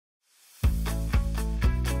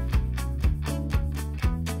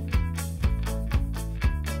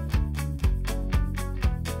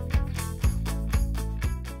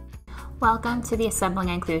Welcome to the Assembling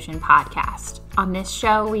Inclusion podcast. On this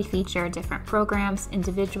show, we feature different programs,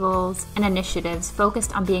 individuals, and initiatives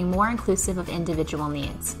focused on being more inclusive of individual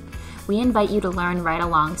needs. We invite you to learn right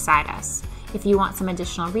alongside us. If you want some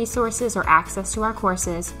additional resources or access to our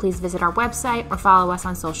courses, please visit our website or follow us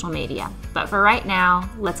on social media. But for right now,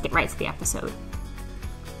 let's get right to the episode.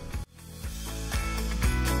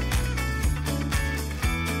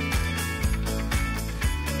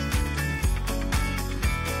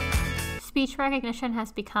 Speech recognition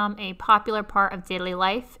has become a popular part of daily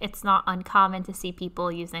life. It's not uncommon to see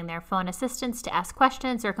people using their phone assistants to ask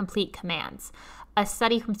questions or complete commands. A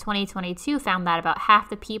study from 2022 found that about half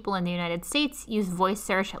the people in the United States use voice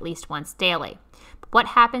search at least once daily. But what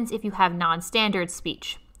happens if you have non-standard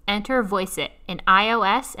speech? Enter VoiceItt, an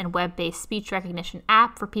iOS and web-based speech recognition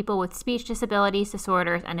app for people with speech disabilities,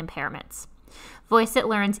 disorders, and impairments. VoiceItt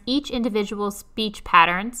learns each individual's speech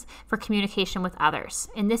patterns for communication with others.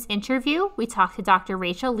 In this interview, we talked to Dr.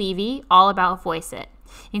 Rachel Levy all about VoiceItt,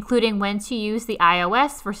 including when to use the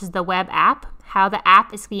iOS versus the web app, how the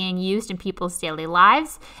app is being used in people's daily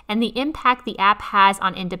lives, and the impact the app has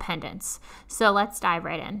on independence. So let's dive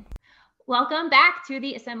right in. Welcome back to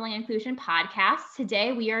the Assembling Inclusion podcast.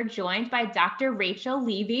 Today, we are joined by Dr. Rachel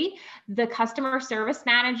Levy, the customer service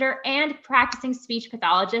manager and practicing speech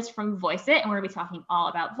pathologist from VoiceItt. And we're going to be talking all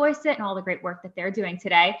about VoiceItt and all the great work that they're doing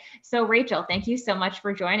today. So Rachel, thank you so much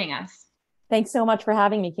for joining us. Thanks so much for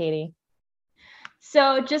having me, Katie.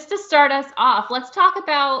 So just to start us off, let's talk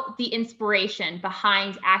about the inspiration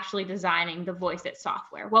behind actually designing the VoiceItt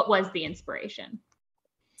software. What was the inspiration?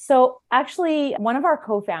 So actually, one of our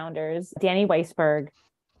co-founders, Danny Weisberg,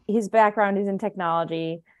 his background is in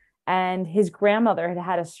technology, and his grandmother had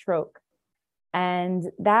had a stroke. And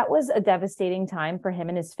that was a devastating time for him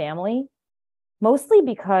and his family, mostly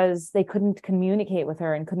because they couldn't communicate with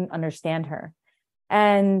her and couldn't understand her.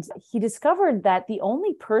 And he discovered that the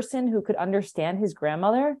only person who could understand his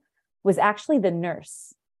grandmother was actually the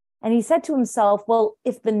nurse. And he said to himself, well,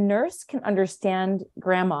 if the nurse can understand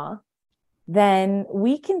grandma, then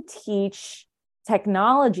we can teach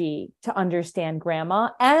technology to understand grandma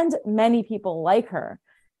and many people like her.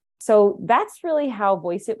 So that's really how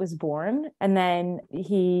VoiceItt was born. And then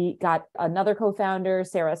he got another co-founder,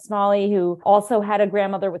 Sarah Smalley, who also had a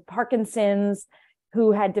grandmother with Parkinson's,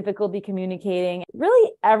 who had difficulty communicating.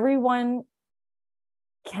 Really, everyone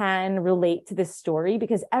can relate to this story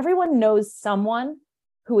because everyone knows someone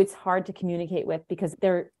who it's hard to communicate with because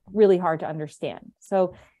they're really hard to understand.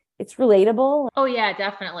 So it's relatable. Oh yeah,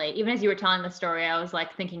 definitely. Even as you were telling the story, I was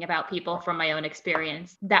like thinking about people from my own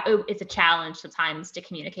experience that it's a challenge sometimes to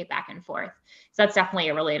communicate back and forth. So that's definitely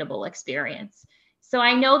a relatable experience. So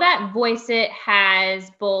I know that VoiceItt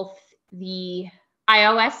has both the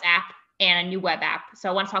iOS app and a new web app. So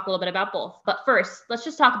I want to talk a little bit about both. But first, let's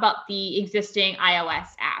just talk about the existing iOS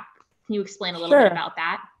app. Can you explain a little bit about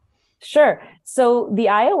that? Sure. So the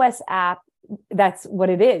iOS app, that's what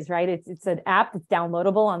it is, right? It's an app that's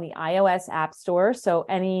downloadable on the iOS App Store. So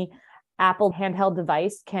any Apple handheld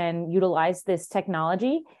device can utilize this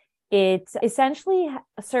technology. It essentially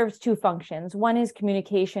serves two functions. One is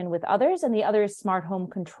communication with others, and the other is smart home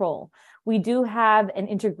control. We do have an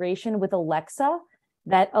integration with Alexa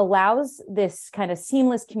that allows this kind of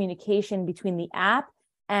seamless communication between the app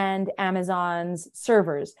and Amazon's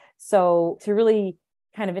servers. So to really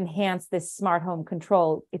kind of enhance this smart home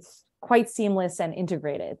control, it's quite seamless and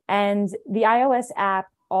integrated. And the iOS app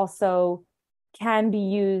also can be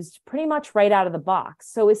used pretty much right out of the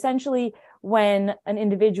box. So essentially, when an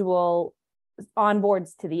individual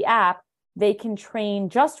onboards to the app, they can train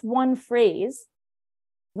just one phrase.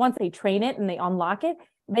 Once they train it and they unlock it,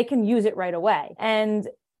 they can use it right away. And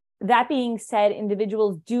that being said,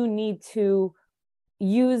 individuals do need to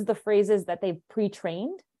use the phrases that they've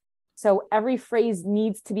pre-trained. So every phrase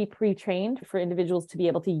needs to be pre-trained for individuals to be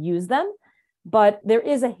able to use them. But there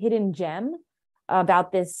is a hidden gem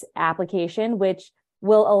about this application, which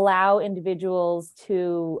will allow individuals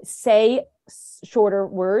to say shorter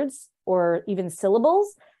words or even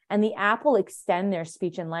syllables, and the app will extend their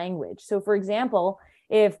speech and language. So for example,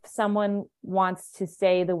 if someone wants to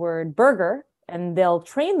say the word burger and they'll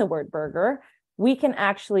train the word burger, we can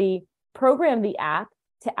actually program the app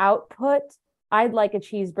to output, I'd like a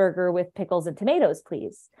cheeseburger with pickles and tomatoes,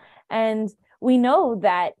 please. And we know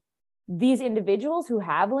that these individuals who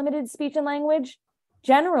have limited speech and language,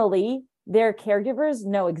 generally, their caregivers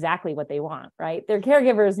know exactly what they want, right? Their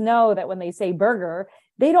caregivers know that when they say burger,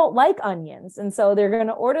 they don't like onions. And so they're going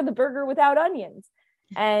to order the burger without onions.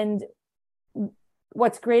 And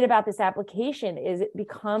what's great about this application is it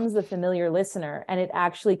becomes the familiar listener, and it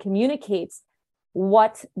actually communicates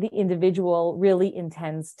what the individual really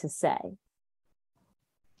intends to say.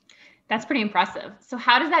 That's pretty impressive. So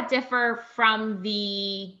how does that differ from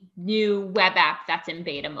the new web app that's in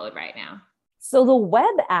beta mode right now? So the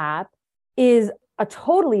web app is a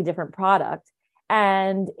totally different product,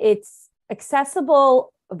 and it's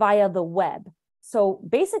accessible via the web. So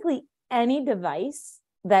basically any device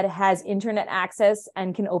that has internet access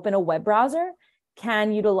and can open a web browser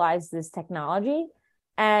can utilize this technology.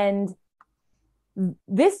 And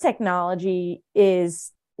this technology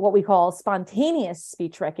is what we call spontaneous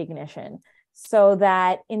speech recognition, so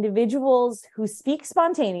that individuals who speak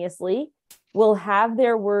spontaneously will have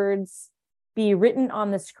their words be written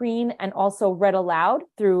on the screen and also read aloud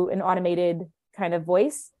through an automated kind of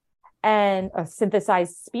voice and a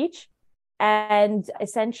synthesized speech. And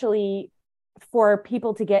essentially, for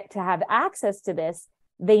people to get to have access to this,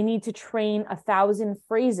 they need to train 1,000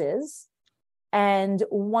 phrases. And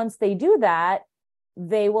once they do that,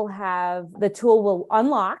 they will have, the tool will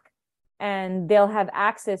unlock, and they'll have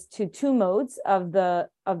access to 2 modes of the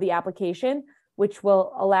application, which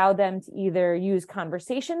will allow them to either use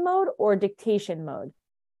conversation mode or dictation mode.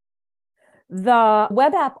 The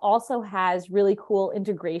web app also has really cool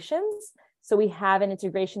integrations. So we have an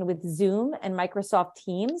integration with Zoom and Microsoft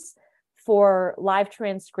Teams for live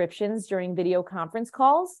transcriptions during video conference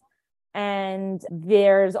calls. And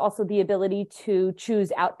there's also the ability to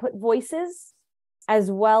choose output voices,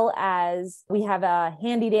 as well as we have a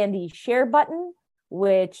handy dandy share button,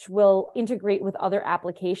 which will integrate with other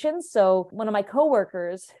applications. So one of my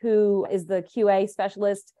coworkers, who is the QA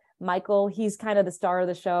specialist, Michael, he's kind of the star of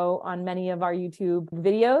the show on many of our YouTube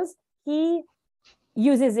videos. He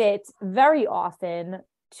uses it very often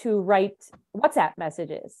to write WhatsApp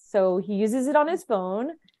messages. So he uses it on his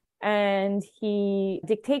phone and he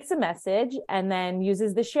dictates a message and then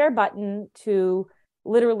uses the share button to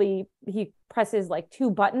literally, he presses like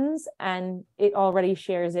 2 buttons and it already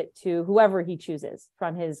shares it to whoever he chooses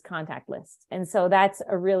from his contact list. And so that's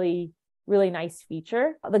a really, really nice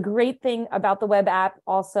feature. The great thing about the web app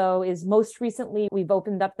also is most recently we've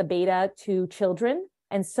opened up the beta to children.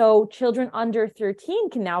 And so children under 13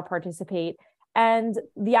 can now participate. And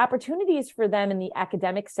the opportunities for them in the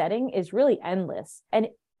academic setting is really endless. And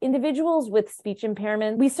individuals with speech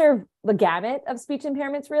impairment, we serve the gamut of speech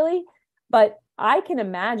impairments really, but I can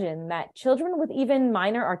imagine that children with even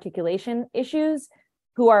minor articulation issues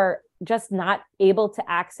who are just not able to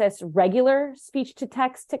access regular speech to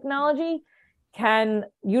text technology can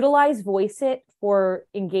utilize VoiceItt for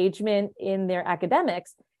engagement in their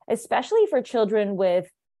academics, especially for children with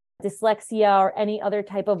dyslexia or any other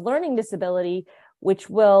type of learning disability, which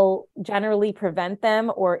will generally prevent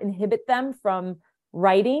them or inhibit them from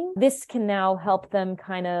writing. This can now help them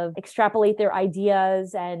kind of extrapolate their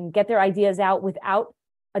ideas and get their ideas out without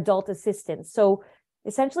adult assistance. So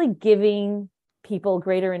essentially giving people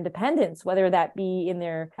greater independence, whether that be in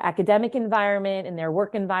their academic environment, in their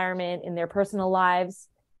work environment, in their personal lives.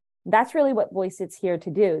 That's really what VoiceIt's here to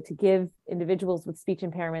do, to give individuals with speech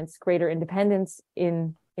impairments greater independence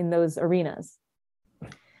in those arenas.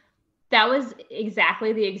 That was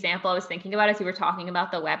exactly the example I was thinking about as you were talking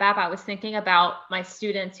about the web app. I was thinking about my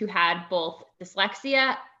students who had both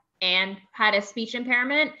dyslexia and had a speech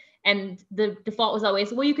impairment. And the default was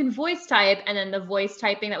always, well, you can voice type. And then the voice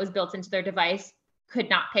typing that was built into their device could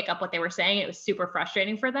not pick up what they were saying. It was super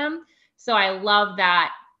frustrating for them. So I love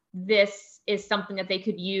that this is something that they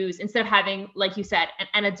could use instead of having, like you said,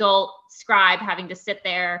 an adult scribe having to sit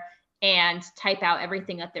there and type out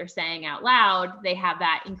everything that they're saying out loud. They have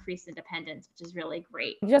that increased independence, which is really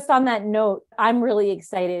great. Just on that note, I'm really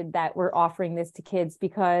excited that we're offering this to kids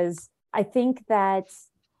because I think that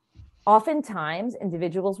oftentimes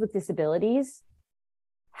individuals with disabilities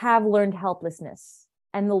have learned helplessness,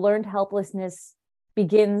 and the learned helplessness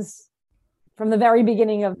begins from the very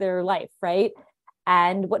beginning of their life, right?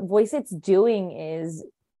 And what VoiceIt's doing is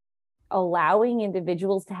allowing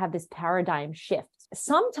individuals to have this paradigm shift.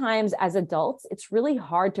 Sometimes as adults, it's really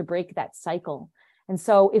hard to break that cycle. And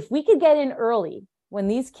so if we could get in early when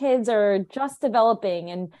these kids are just developing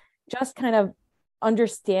and just kind of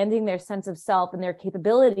understanding their sense of self and their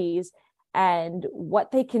capabilities and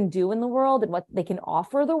what they can do in the world and what they can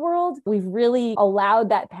offer the world, we've really allowed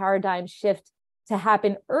that paradigm shift to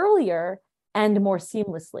happen earlier and more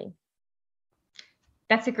seamlessly.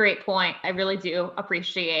 That's a great point. I really do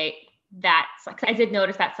appreciate that. I did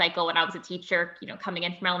notice that cycle when I was a teacher, coming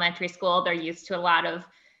in from elementary school. They're used to a lot of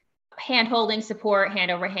hand holding support, hand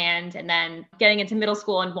over hand, and then getting into middle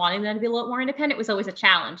school and wanting them to be a little more independent was always a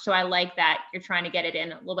challenge. So I like that you're trying to get it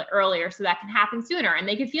in a little bit earlier so that can happen sooner and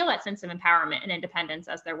they can feel that sense of empowerment and independence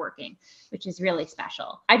as they're working, which is really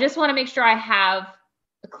special. I just want to make sure I have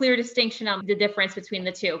a clear distinction on the difference between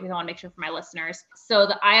the two, because I want to make sure for my listeners. So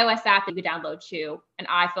the iOS app that you download to an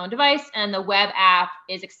iPhone device, and the web app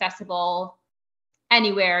is accessible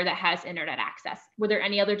anywhere that has internet access. Were there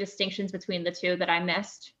any other distinctions between the two that I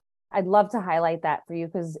missed? I'd love to highlight that for you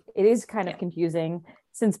because it is kind of confusing,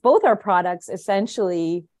 since both our products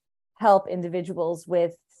essentially help individuals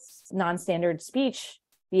with non-standard speech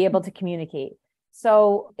be able to communicate.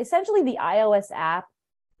 So essentially the iOS app,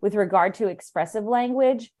 with regard to expressive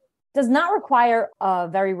language, does not require a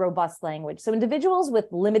very robust language. So individuals with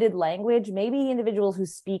limited language, maybe individuals who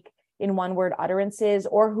speak in one-word utterances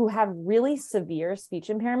or who have really severe speech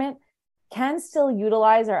impairment, can still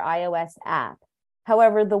utilize our iOS app.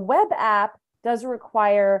 However, the web app does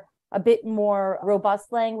require a bit more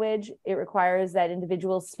robust language. It requires that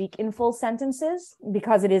individuals speak in full sentences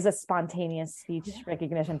because it is a spontaneous speech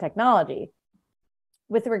recognition technology.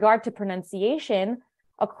 With regard to pronunciation,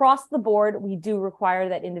 across the board, we do require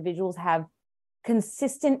that individuals have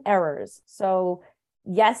consistent errors. So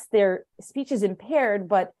yes, their speech is impaired,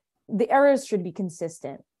 but the errors should be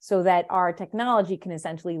consistent so that our technology can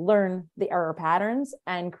essentially learn the error patterns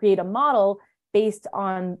and create a model based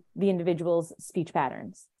on the individual's speech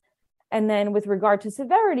patterns. And then with regard to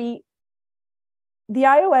severity, the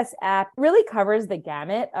iOS app really covers the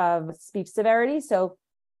gamut of speech severity. So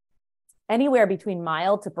anywhere between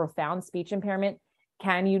mild to profound speech impairment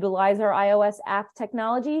can utilize our iOS app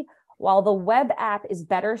technology, while the web app is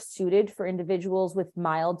better suited for individuals with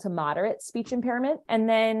mild to moderate speech impairment. And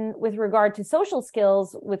then with regard to social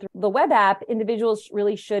skills, with the web app, individuals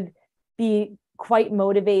really should be quite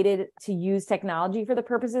motivated to use technology for the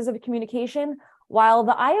purposes of communication, while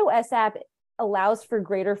the iOS app allows for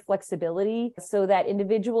greater flexibility so that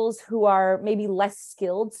individuals who are maybe less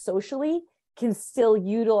skilled socially can still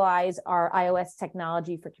utilize our iOS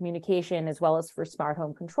technology for communication as well as for smart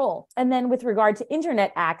home control. And then with regard to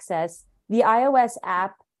internet access, the iOS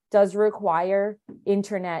app does require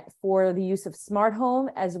internet for the use of smart home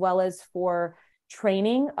as well as for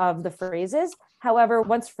training of the phrases. However,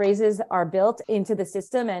 once phrases are built into the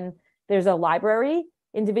system and there's a library,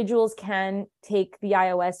 individuals can take the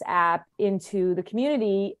iOS app into the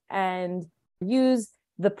community and use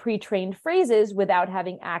the pre-trained phrases without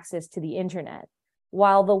having access to the internet,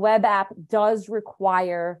 while the web app does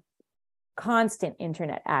require constant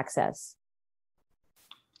internet access.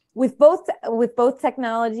 With both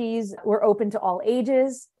technologies, we're open to all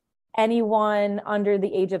ages. Anyone under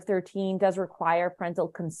the age of 13 does require parental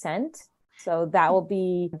consent. So that will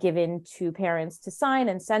be given to parents to sign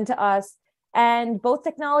and send to us. And both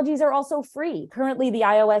technologies are also free. Currently, the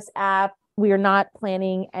iOS app, we are not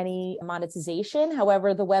planning any monetization.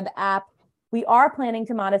 However, the web app, we are planning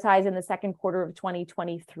to monetize in the second quarter of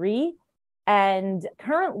 2023. And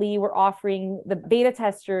currently, we're offering the beta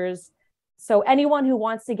testers. So anyone who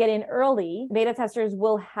wants to get in early, beta testers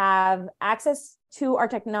will have access to our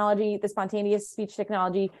technology, the spontaneous speech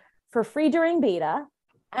technology, for free during beta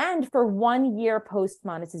and for 1 year post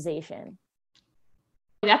monetization.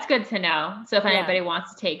 That's good to know. So if anybody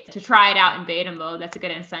wants to try it out in beta mode, that's a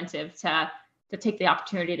good incentive to take the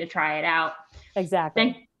opportunity to try it out.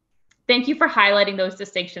 Exactly. Thank you for highlighting those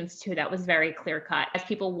distinctions too. That was very clear cut. As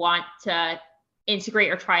people want to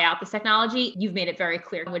integrate or try out this technology, you've made it very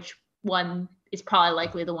clear which one is probably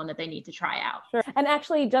likely the one that they need to try out. Sure. And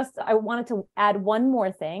actually, I wanted to add one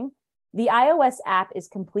more thing. The iOS app is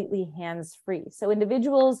completely hands-free. So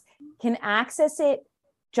individuals can access it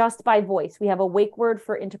just by voice. We have a wake word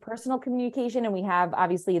for interpersonal communication, and we have,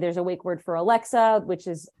 obviously, there's a wake word for Alexa, which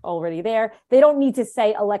is already there. They don't need to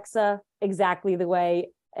say Alexa exactly the way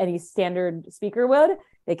any standard speaker would.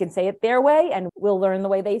 They can say it their way, and we'll learn the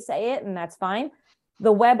way they say it, and that's fine.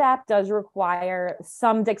 The web app does require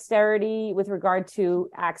some dexterity with regard to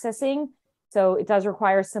accessing, so it does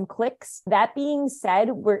require some clicks. That being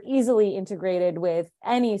said, we're easily integrated with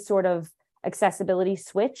any sort of accessibility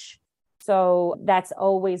switch. So that's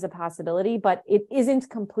always a possibility, but it isn't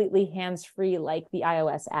completely hands-free like the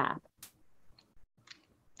iOS app.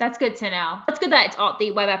 That's good to know. That's good that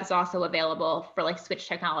the web app is also available for like switch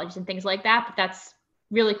technologies and things like that, but that's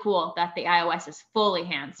really cool that the iOS is fully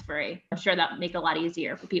hands-free. I'm sure that would make it a lot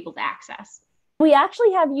easier for people to access. We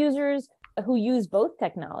actually have users who use both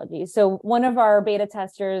technologies. So one of our beta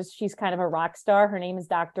testers, she's kind of a rock star. Her name is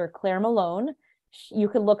Dr. Claire Malone. You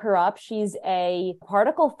can look her up. She's a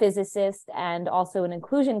particle physicist and also an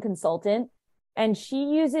inclusion consultant. and she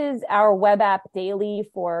uses our web app daily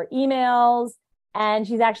for emails, and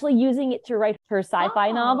she's actually using it to write her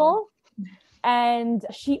sci-fi novel. And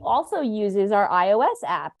she also uses our iOS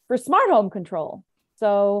app for smart home control.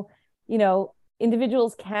 So,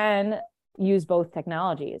 individuals can use both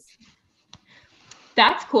technologies.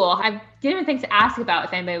 That's cool. I didn't even think to ask about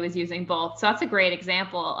if anybody was using both. So that's a great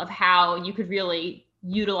example of how you could really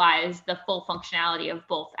utilize the full functionality of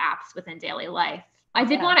both apps within daily life. I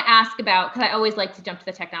did want to ask about, because I always like to jump to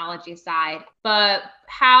the technology side, but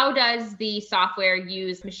how does the software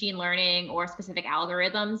use machine learning or specific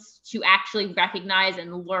algorithms to actually recognize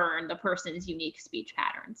and learn the person's unique speech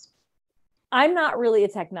patterns? I'm not really a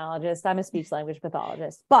technologist. I'm a speech language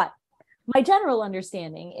pathologist, but my general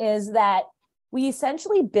understanding is that we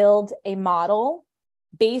essentially build a model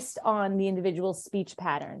based on the individual's speech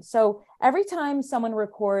pattern. So every time someone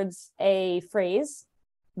records a phrase,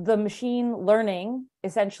 the machine learning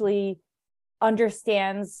essentially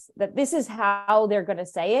understands that this is how they're going to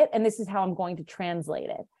say it, and this is how I'm going to translate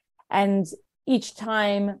it. And each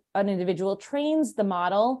time an individual trains the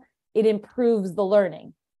model, it improves the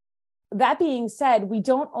learning. That being said, we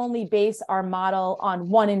don't only base our model on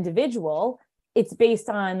one individual, it's based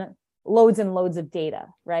on loads and loads of data,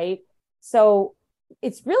 right? So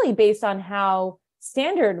it's really based on how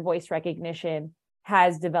standard voice recognition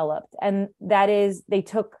has developed. And that is, they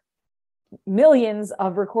took millions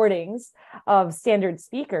of recordings of standard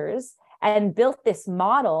speakers and built this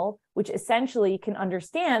model, which essentially can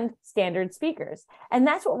understand standard speakers. And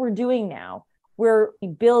that's what we're doing now. We're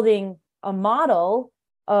building a model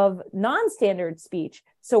of non-standard speech.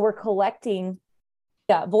 So we're collecting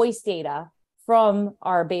voice data from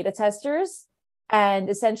our beta testers and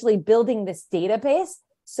essentially building this database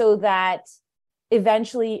so that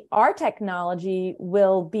eventually our technology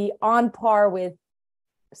will be on par with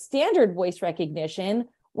standard voice recognition,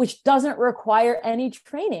 which doesn't require any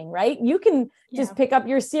training, right? You can just pick up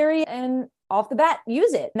your Siri and off the bat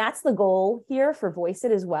use it. And that's the goal here for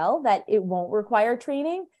VoiceItt as well, that it won't require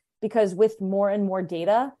training, because with more and more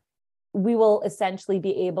data, we will essentially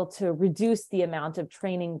be able to reduce the amount of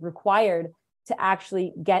training required to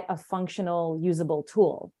actually get a functional, usable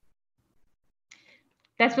tool.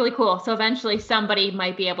 That's really cool. So eventually somebody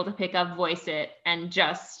might be able to pick up VoiceItt and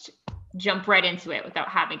just jump right into it without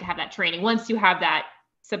having to have that training once you have that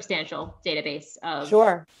substantial database of...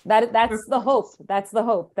 Sure. That's the hope. That's the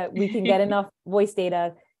hope, that we can get enough voice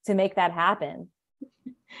data to make that happen.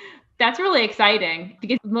 That's really exciting,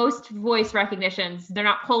 because most voice recognitions, they're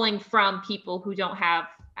not pulling from people who don't have,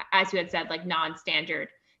 as you had said, like non-standard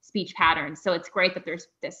speech patterns. So it's great that there's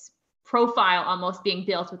this profile almost being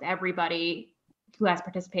built with everybody who has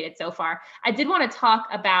participated so far. I did want to talk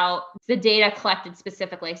about the data collected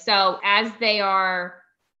specifically. So as they are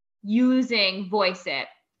using VoiceItt,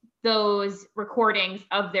 those recordings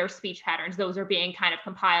of their speech patterns, those are being kind of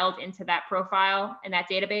compiled into that profile in that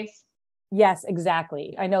database? Yes,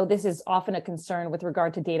 exactly. I know this is often a concern with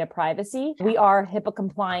regard to data privacy. We are HIPAA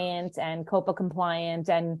compliant and COPA compliant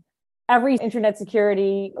and every internet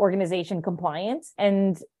security organization compliant.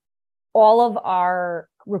 And all of our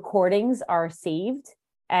recordings are saved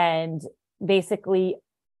and basically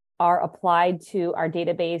are applied to our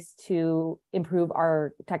database to improve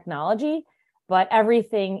our technology. But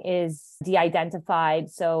everything is de-identified.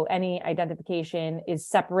 So any identification is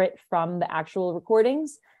separate from the actual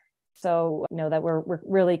recordings. So, that we're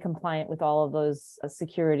really compliant with all of those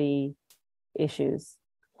security issues.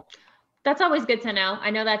 That's always good to know. I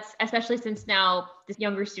know that's, especially since now the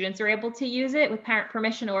younger students are able to use it with parent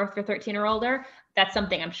permission, or if they're 13 or older, that's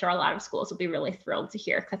something I'm sure a lot of schools will be really thrilled to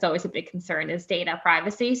hear. That's always a big concern, is data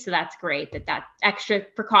privacy. So that's great that extra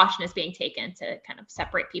precaution is being taken to kind of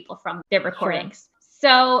separate people from their recordings.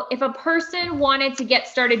 Sure. So if a person wanted to get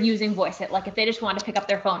started using VoiceItt, like if they just wanted to pick up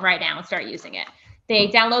their phone right now and start using it, they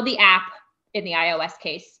download the app in the iOS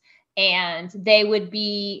case, and they would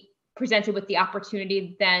be presented with the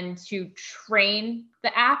opportunity then to train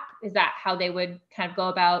the app. Is that how they would kind of go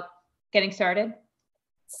about getting started?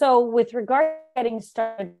 So with regard to getting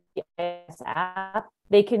started with the iOS app,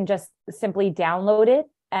 they can just simply download it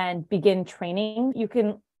and begin training. You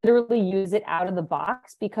can literally use it out of the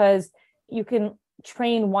box, because you can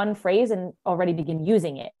train one phrase and already begin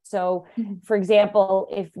using it. So for example,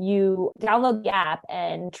 if you download the app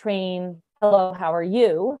and train hello, how are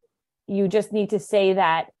you, you just need to say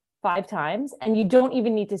that 5 times, and you don't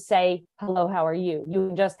even need to say hello, how are you. You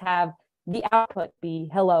can just have the output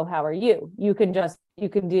be hello, how are you. You can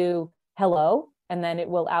do hello, and then it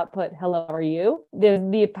will output hello, how are you.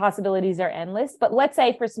 The possibilities are endless, but let's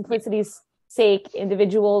say for simplicity's sake,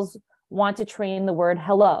 individuals want to train the word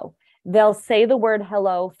hello. They'll say the word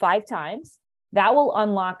hello 5 times, that will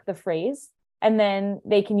unlock the phrase, and then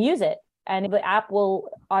they can use it. And the app will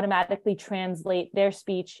automatically translate their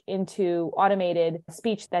speech into automated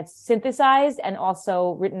speech that's synthesized and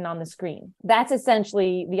also written on the screen. That's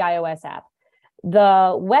essentially the iOS app.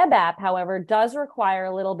 The web app, however, does require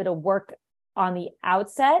a little bit of work on the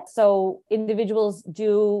outset. So individuals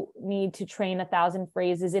do need to train 1,000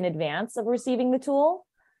 phrases in advance of receiving the tool.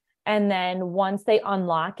 And then once they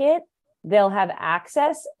unlock it, they'll have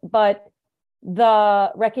access, but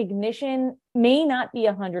the recognition may not be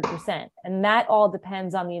 100%. And that all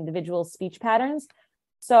depends on the individual's speech patterns.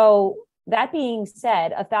 So that being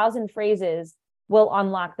said, 1,000 phrases will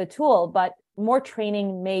unlock the tool, but more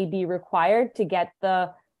training may be required to get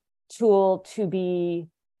the tool to be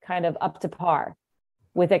kind of up to par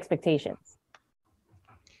with expectations.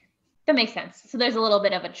 That makes sense. So there's a little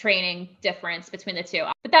bit of a training difference between the two,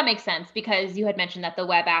 but that makes sense because you had mentioned that the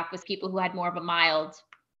web app was people who had more of a mild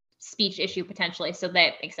speech issue potentially. So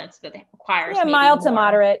that makes sense that it requires mild to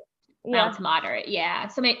moderate. Mild to moderate. Yeah.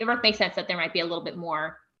 So it makes sense that there might be a little bit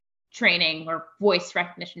more training or voice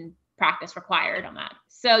recognition practice required on that.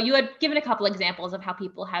 So you had given a couple examples of how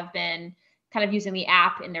people have been kind of using the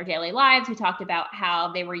app in their daily lives. We talked about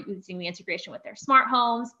how they were using the integration with their smart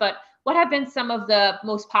homes, but what have been some of the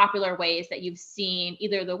most popular ways that you've seen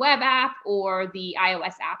either the web app or the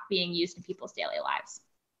iOS app being used in people's daily lives?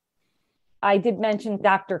 I did mention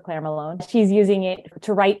Dr. Claire Malone. She's using it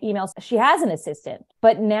to write emails. She has an assistant,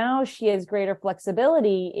 but now she has greater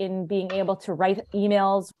flexibility in being able to write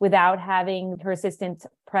emails without having her assistant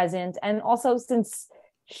present. And also, since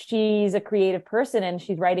she's a creative person and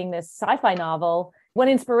she's writing this sci-fi novel, when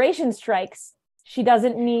inspiration strikes, she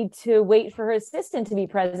doesn't need to wait for her assistant to be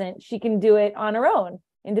present. She can do it on her own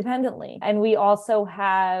independently. And we also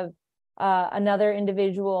have another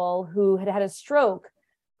individual who had a stroke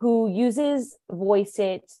who uses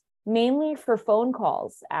VoiceItt mainly for phone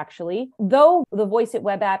calls, actually. Though the VoiceItt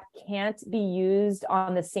web app can't be used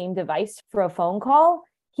on the same device for a phone call,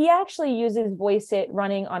 he actually uses VoiceItt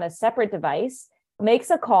running on a separate device, makes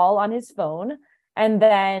a call on his phone, and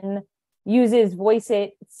then uses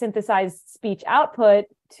VoiceItt synthesized speech output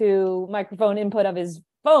to microphone input of his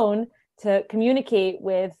phone to communicate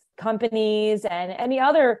with companies and any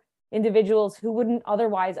other individuals who wouldn't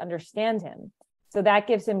otherwise understand him. So that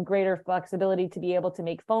gives him greater flexibility to be able to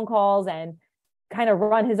make phone calls and kind of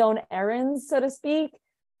run his own errands, so to speak,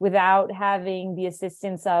 without having the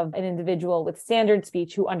assistance of an individual with standard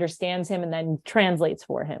speech who understands him and then translates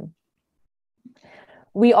for him.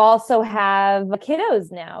 We also have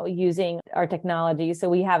kiddos now using our technology. So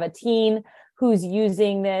we have a teen who's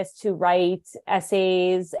using this to write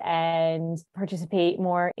essays and participate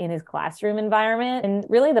more in his classroom environment. And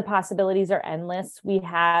really the possibilities are endless. We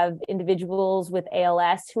have individuals with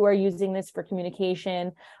ALS who are using this for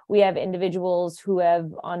communication. We have individuals who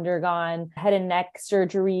have undergone head and neck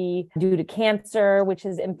surgery due to cancer, which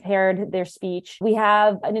has impaired their speech. We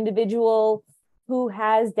have an individual who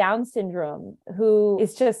has Down syndrome, who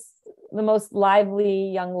is just the most lively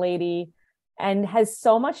young lady and has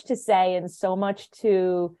so much to say and so much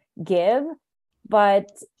to give.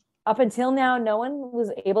 But up until now, no one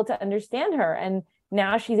was able to understand her. And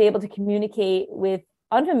now she's able to communicate with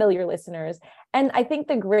unfamiliar listeners. And I think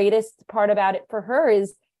the greatest part about it for her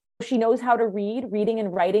is she knows how to read. Reading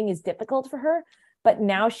and writing is difficult for her, but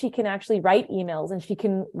now she can actually write emails and she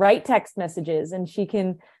can write text messages and she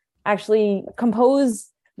can actually compose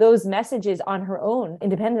those messages on her own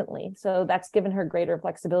independently. So that's given her greater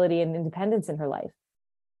flexibility and independence in her life.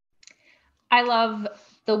 I love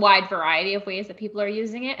the wide variety of ways that people are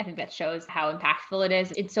using it. I think that shows how impactful it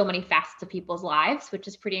is in so many facets of people's lives, which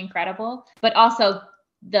is pretty incredible. But also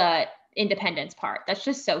the independence part. That's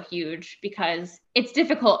just so huge because it's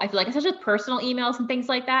difficult. I feel like, especially with personal emails and things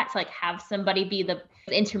like that, to like have somebody be the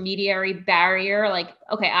intermediary barrier. Like,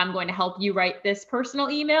 okay, I'm going to help you write this personal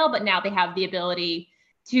email, but now they have the ability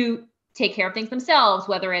to take care of things themselves,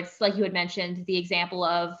 whether it's like you had mentioned, the example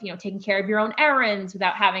of, taking care of your own errands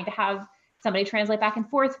without having to have somebody translate back and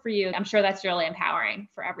forth for you. I'm sure that's really empowering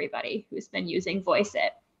for everybody who's been using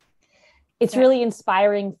VoiceItt. It's really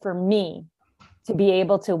inspiring for me to be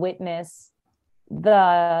able to witness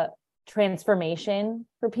the transformation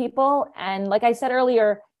for people. And like I said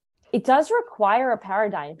earlier, it does require a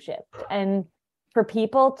paradigm shift. And for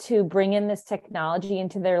people to bring in this technology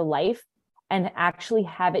into their life and actually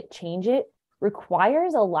have it change it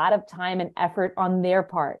requires a lot of time and effort on their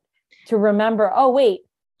part to remember, oh, wait,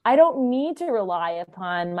 I don't need to rely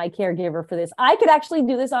upon my caregiver for this. I could actually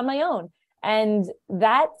do this on my own. And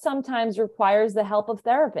that sometimes requires the help of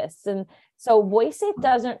therapists. And so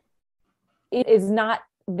VoiceIt is not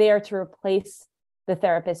there to replace the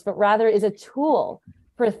therapist, but rather is a tool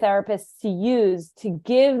for therapists to use to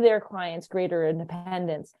give their clients greater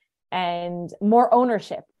independence and more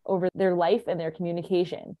ownership over their life and their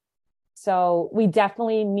communication. So we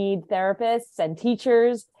definitely need therapists and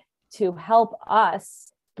teachers to help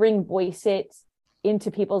us bring VoiceIt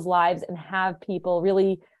into people's lives and have people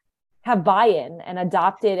really have buy-in and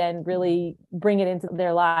adopt it and really bring it into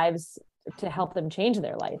their lives to help them change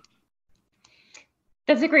their life.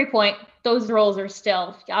 That's a great point. Those roles are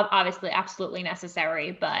still obviously absolutely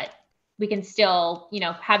necessary, but we can still,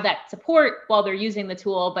 have that support while they're using the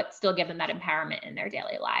tool, but still give them that empowerment in their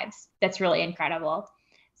daily lives. That's really incredible.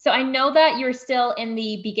 So I know that you're still in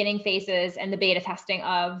the beginning phases and the beta testing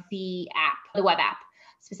of the app, the web app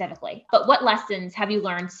specifically, but what lessons have you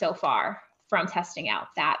learned so far from testing out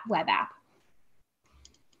that web app?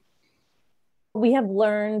 We have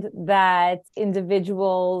learned that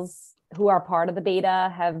individuals who are part of the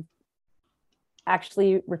beta have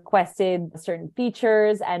actually requested certain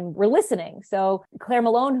features and we're listening. So Claire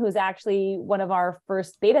Malone, who's actually one of our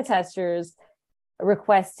first beta testers,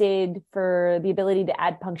 requested for the ability to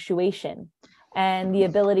add punctuation and the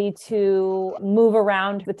ability to move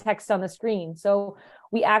around the text on the screen. So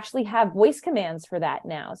we actually have voice commands for that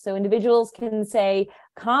now. So individuals can say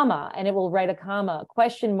comma and it will write a comma,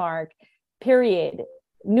 question mark, period,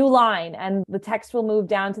 new line, and the text will move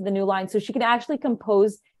down to the new line. So she can actually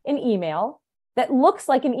compose an email that looks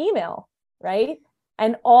like an email, right?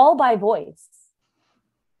 And all by voice.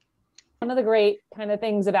 One of the great kind of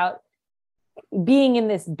things about being in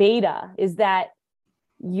this beta is that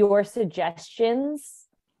your suggestions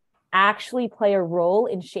actually play a role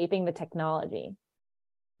in shaping the technology.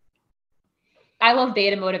 I love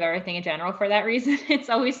beta mode of everything in general for that reason. It's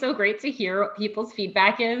always so great to hear what people's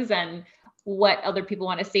feedback is and what other people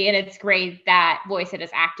want to see. And it's great that VoiceIt is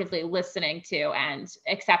actively listening to and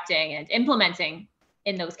accepting and implementing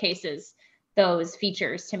in those cases, those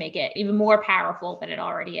features to make it even more powerful than it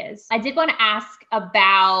already is. I did want to ask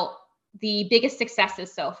about the biggest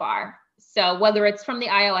successes so far. So whether it's from the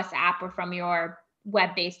iOS app or from your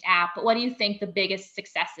web-based app, what do you think the biggest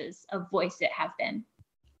successes of VoiceIt have been?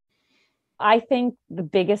 I think the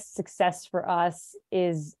biggest success for us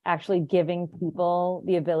is actually giving people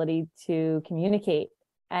the ability to communicate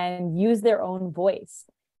and use their own voice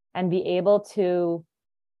and be able to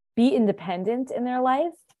be independent in their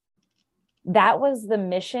life. That was the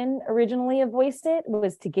mission originally of VoiceIt,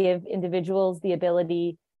 was to give individuals the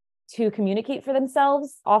ability to communicate for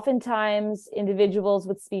themselves. Oftentimes, individuals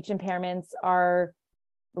with speech impairments are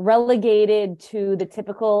relegated to the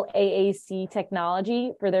typical AAC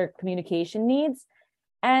technology for their communication needs.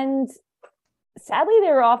 And sadly,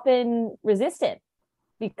 they're often resistant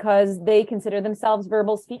because they consider themselves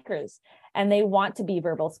verbal speakers and they want to be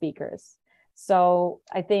verbal speakers. So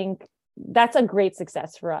I think that's a great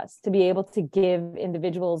success for us, to be able to give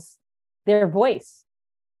individuals their voice.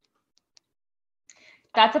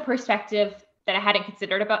 That's a perspective that I hadn't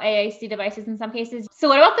considered about AAC devices in some cases. So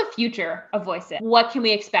what about the future of VoiceIt? What can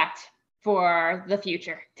we expect for the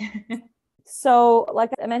future? So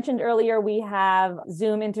like I mentioned earlier, we have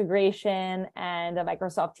Zoom integration and a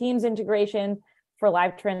Microsoft Teams integration for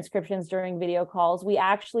live transcriptions during video calls. We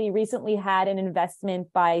actually recently had an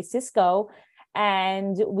investment by Cisco,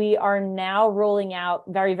 and we are now rolling out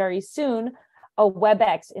very, very soon a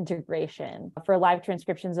WebEx integration for live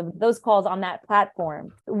transcriptions of those calls on that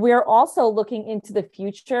platform. We're also looking into the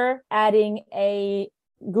future, adding a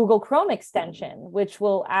Google Chrome extension, which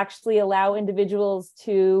will actually allow individuals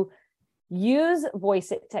to use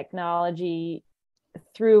VoiceIt technology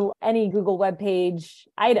through any Google web page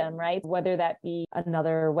item, right? Whether that be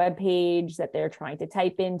another web page that they're trying to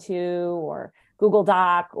type into, or Google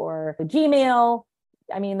Doc or Gmail.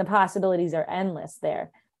 I mean, the possibilities are endless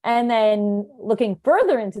there. And then looking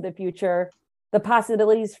further into the future, the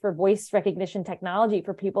possibilities for voice recognition technology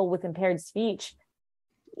for people with impaired speech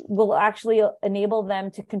will actually enable them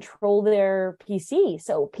to control their PC.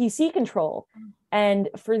 So PC control. And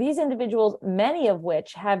for these individuals, many of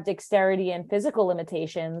which have dexterity and physical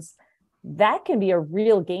limitations, that can be a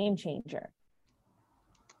real game changer.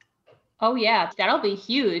 Oh yeah, that'll be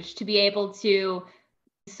huge to be able to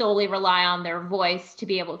solely rely on their voice to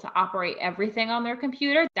be able to operate everything on their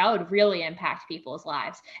computer. That would really impact people's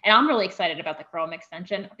lives. And I'm really excited about the Chrome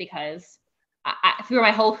extension because through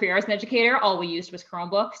my whole career as an educator, all we used was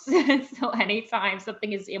Chromebooks. So anytime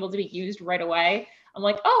something is able to be used right away, I'm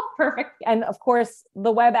like, oh, perfect. And of course,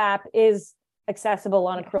 the web app is accessible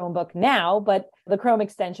on a Chromebook now, but the Chrome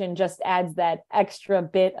extension just adds that extra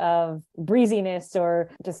bit of breeziness or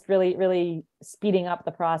just really, really speeding up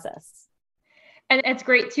the process. And it's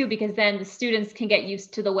great too, because then the students can get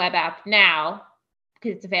used to the web app now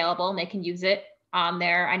because it's available and they can use it on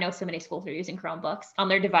their, I know so many schools are using Chromebooks on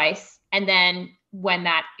their device. And then when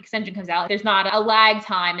that extension comes out, there's not a lag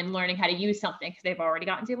time in learning how to use something because they've already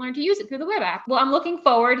gotten to learn to use it through the web app. Well, I'm looking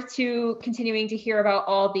forward to continuing to hear about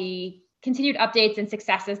all the continued updates and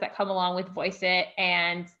successes that come along with VoiceIt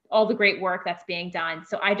and all the great work that's being done.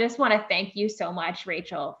 So I just want to thank you so much,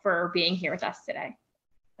 Rachel, for being here with us today.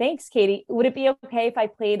 Thanks, Katie. Would it be okay if I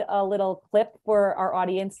played a little clip for our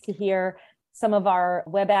audience to hear some of our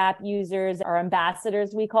web app users, our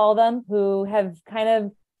ambassadors, we call them, who have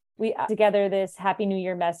we together this Happy New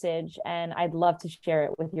Year message, and I'd love to share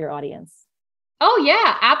it with your audience. Oh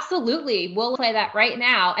yeah, absolutely. We'll play that right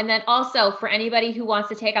now. And then also for anybody who wants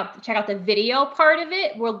to check out the video part of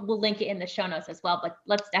it, we'll link it in the show notes as well, but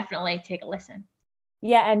let's definitely take a listen.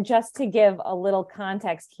 Yeah, and just to give a little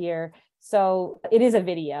context here, so it is a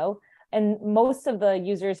video, and most of the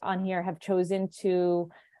users on here have chosen to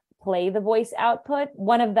play the voice output.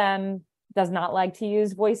 One of them does not like to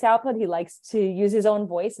use voice output. He likes to use his own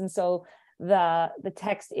voice. And so the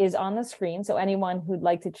text is on the screen. So anyone who'd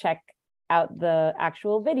like to check out the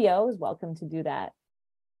actual video is welcome to do that.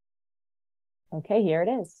 Okay, here it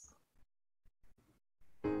is.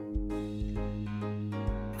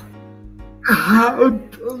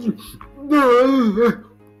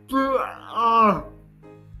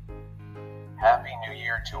 Happy New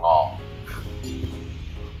Year to all.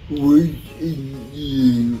 Wishing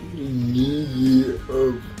you a new year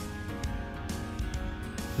of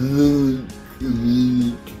fluent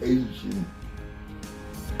communication.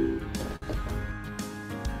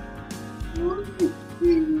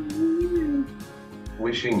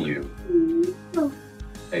 Wishing you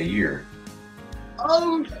a year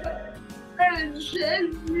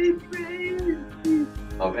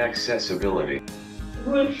of accessibility.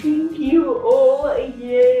 Wishing you all a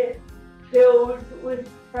year filled with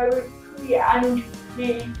poetry and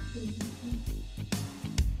creativity.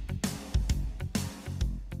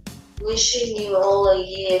 Wishing you all a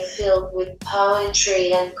year filled with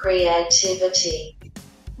poetry and creativity.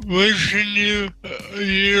 Wishing you a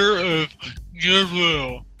year of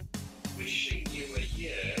goodwill. Wishing you a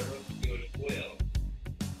year of goodwill.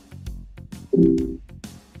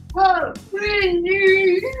 Happy New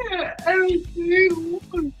Year, everyone!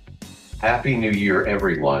 Happy New Year,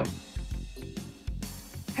 everyone.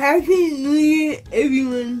 Happy New Year,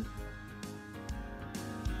 everyone!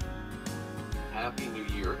 Happy New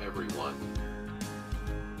Year, everyone.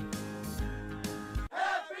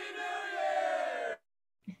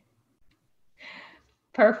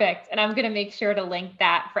 Perfect. And I'm going to make sure to link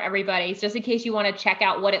that for everybody, just in case you want to check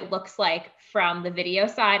out what it looks like from the video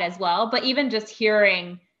side as well. But even just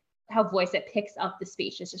hearing how VoiceIt picks up the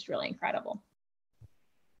speech is just really incredible.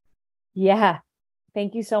 Yeah.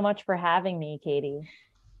 Thank you so much for having me, Katie.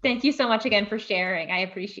 Thank you so much again for sharing. I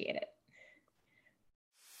appreciate it.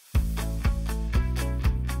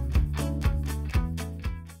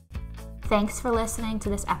 Thanks for listening to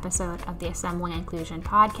this episode of the Assembling Inclusion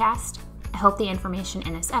podcast. I hope the information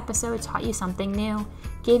in this episode taught you something new,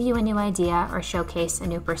 gave you a new idea, or showcased a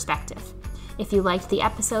new perspective. If you liked the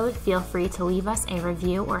episode, feel free to leave us a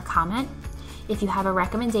review or comment. If you have a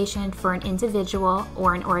recommendation for an individual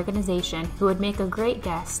or an organization who would make a great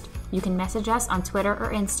guest, you can message us on Twitter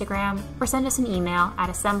or Instagram, or send us an email at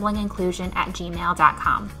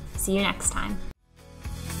assemblinginclusion@gmail.com. See you next time.